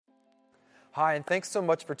Hi, and thanks so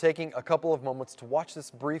much for taking a couple of moments to watch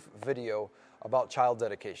this brief video about child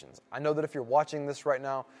dedications. I know that if you're watching this right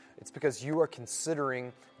now, it's because you are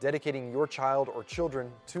considering dedicating your child or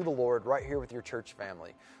children to the Lord right here with your church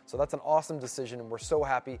family. So that's an awesome decision, and we're so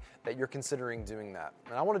happy that you're considering doing that.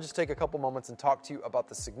 And I want to just take a couple moments and talk to you about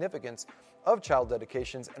the significance of child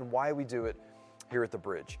dedications and why we do it here at the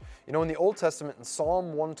Bridge. You know, in the Old Testament, in Psalm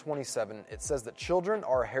 127, it says that children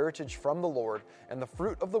are a heritage from the Lord, and the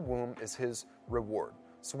fruit of the womb is His reward.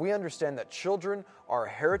 So we understand that children are a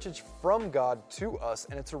heritage from God to us,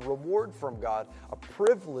 and it's a reward from God, a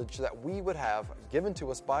privilege that we would have given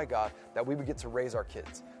to us by God, that we would get to raise our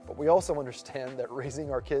kids. But we also understand that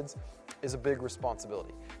raising our kids is a big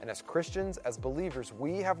responsibility. And as Christians, as believers,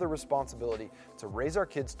 we have the responsibility to raise our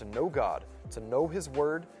kids to know God, to know His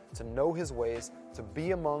Word, to know His ways, to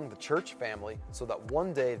be among the church family, so that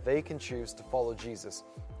one day they can choose to follow Jesus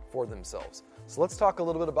for themselves. So let's talk a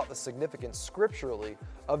little bit about the significance scripturally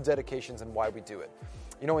of dedications and why we do it.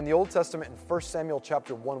 You know, in the Old Testament, in 1 Samuel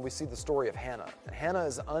chapter 1, we see the story of Hannah. And Hannah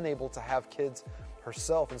is unable to have kids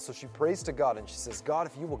herself, and so she prays to God and she says, God,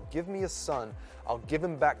 if you will give me a son, I'll give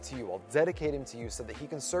him back to you. I'll dedicate him to you so that he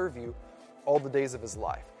can serve you all the days of his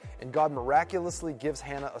life. And God miraculously gives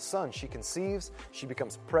Hannah a son. She conceives, she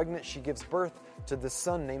becomes pregnant, she gives birth to this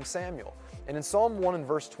son named Samuel. And in Psalm 1 and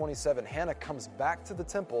verse 27, Hannah comes back to the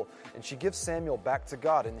temple and she gives Samuel back to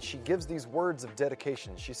God, and she gives these words of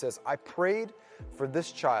dedication. She says, I prayed for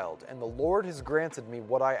this child, and the Lord has granted me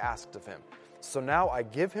what I asked of him. So now I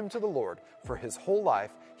give him to the Lord. For his whole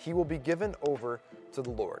life, he will be given over to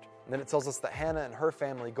the Lord. And then it tells us that Hannah and her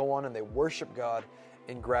family go on and they worship God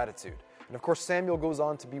in gratitude. And of course, Samuel goes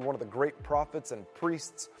on to be one of the great prophets and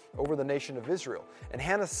priests over the nation of Israel. And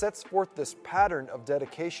Hannah sets forth this pattern of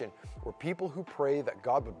dedication where people who pray that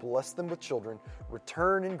God would bless them with children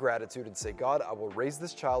return in gratitude and say, God, I will raise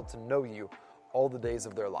this child to know you all the days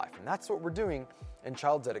of their life. And that's what we're doing in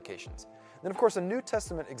child dedications. Then, of course, a New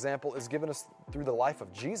Testament example is given us through the life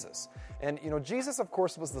of Jesus. And, you know, Jesus, of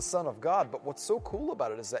course, was the Son of God, but what's so cool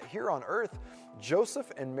about it is that here on earth,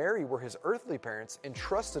 Joseph and Mary were his earthly parents,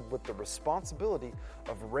 entrusted with the responsibility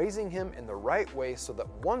of raising him in the right way so that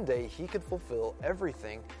one day he could fulfill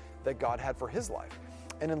everything that God had for his life.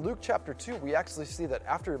 And in Luke chapter 2, we actually see that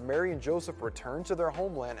after Mary and Joseph return to their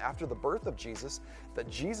homeland after the birth of Jesus, that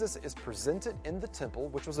Jesus is presented in the temple,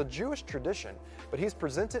 which was a Jewish tradition, but he's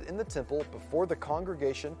presented in the temple before the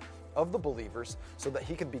congregation of the believers so that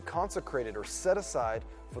he could be consecrated or set aside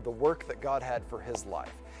for the work that God had for his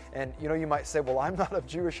life. And you know, you might say, well, I'm not of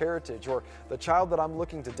Jewish heritage, or the child that I'm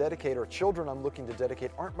looking to dedicate or children I'm looking to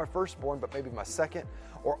dedicate aren't my firstborn, but maybe my second,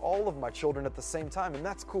 or all of my children at the same time. And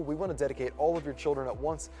that's cool. We want to dedicate all of your children at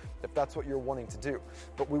once if that's what you're wanting to do.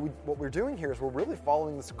 But what we're doing here is we're really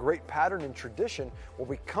following this great pattern and tradition where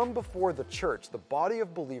we come before the church, the body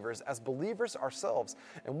of believers, as believers ourselves,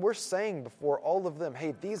 and we're saying before all of them,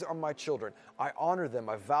 hey, these are my children. I honor them,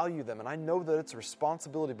 I value them, and I know that it's a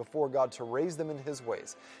responsibility before God to raise them in His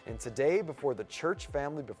ways. And today, before the church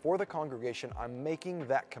family, before the congregation, I'm making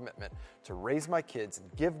that commitment to raise my kids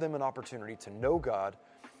and give them an opportunity to know God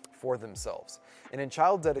for themselves. And in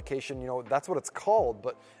child dedication, you know, that's what it's called,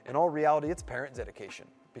 but in all reality, it's parent dedication.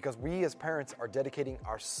 Because we as parents are dedicating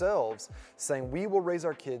ourselves, saying we will raise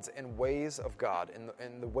our kids in ways of God,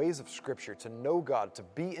 in the ways of Scripture, to know God, to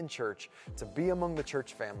be in church, to be among the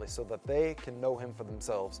church family so that they can know Him for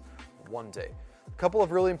themselves one day. A couple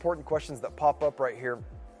of really important questions that pop up right here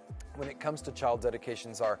when it comes to child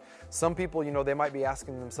dedications are, some people, you know, they might be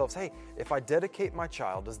asking themselves, hey, if I dedicate my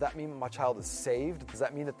child, does that mean my child is saved? Does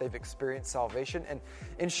that mean that they've experienced salvation? And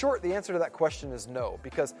in short, the answer to that question is no,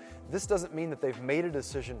 because this doesn't mean that they've made a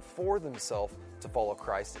decision for themselves to follow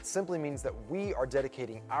Christ. It simply means that we are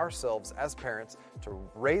dedicating ourselves as parents to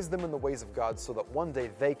raise them in the ways of God so that one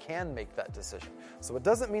day they can make that decision. So it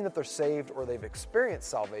doesn't mean that they're saved or they've experienced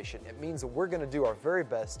salvation. It means that we're going to do our very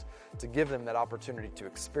best to give them that opportunity to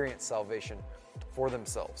experience salvation for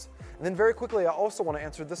themselves. And then very quickly, I also want to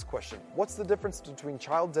answer this question. What's the difference between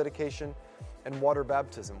child dedication and water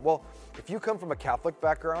baptism? Well, if you come from a Catholic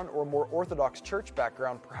background or a more Orthodox church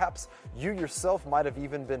background, perhaps you yourself might have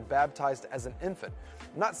even been baptized as an infant.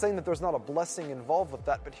 I'm not saying that there's not a blessing involved with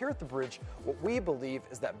that, but here at the Bridge, what we believe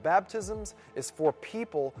is that baptisms is for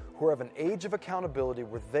people who are of an age of accountability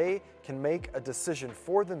where they can make a decision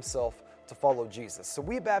for themselves to follow Jesus. So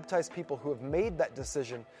we baptize people who have made that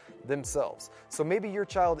decision themselves. So maybe your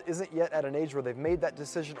child isn't yet at an age where they've made that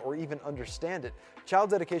decision or even understand it.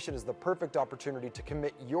 Child dedication is the perfect opportunity to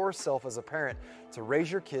commit yourself as a parent to raise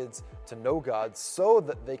your kids to know God so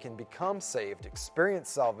that they can become saved, experience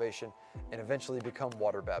salvation, and eventually become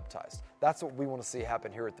water baptized. That's what we want to see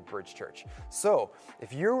happen here at the Bridge Church. So,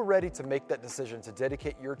 if you're ready to make that decision to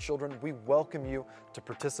dedicate your children, we welcome you to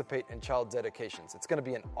participate in child dedications. It's going to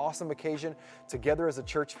be an awesome occasion. Together as a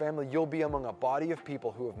church family, you'll be among a body of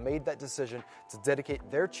people who have made that decision to dedicate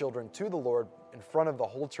their children to the Lord in front of the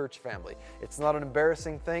whole church family. It's not an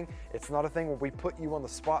embarrassing thing. It's not a thing where we put you on the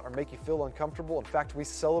spot or make you feel uncomfortable. In fact, we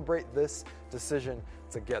celebrate this decision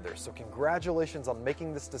together. So congratulations on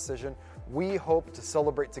making this decision. We hope to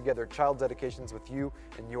celebrate together child dedications with you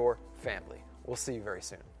and your family. We'll see you very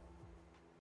soon.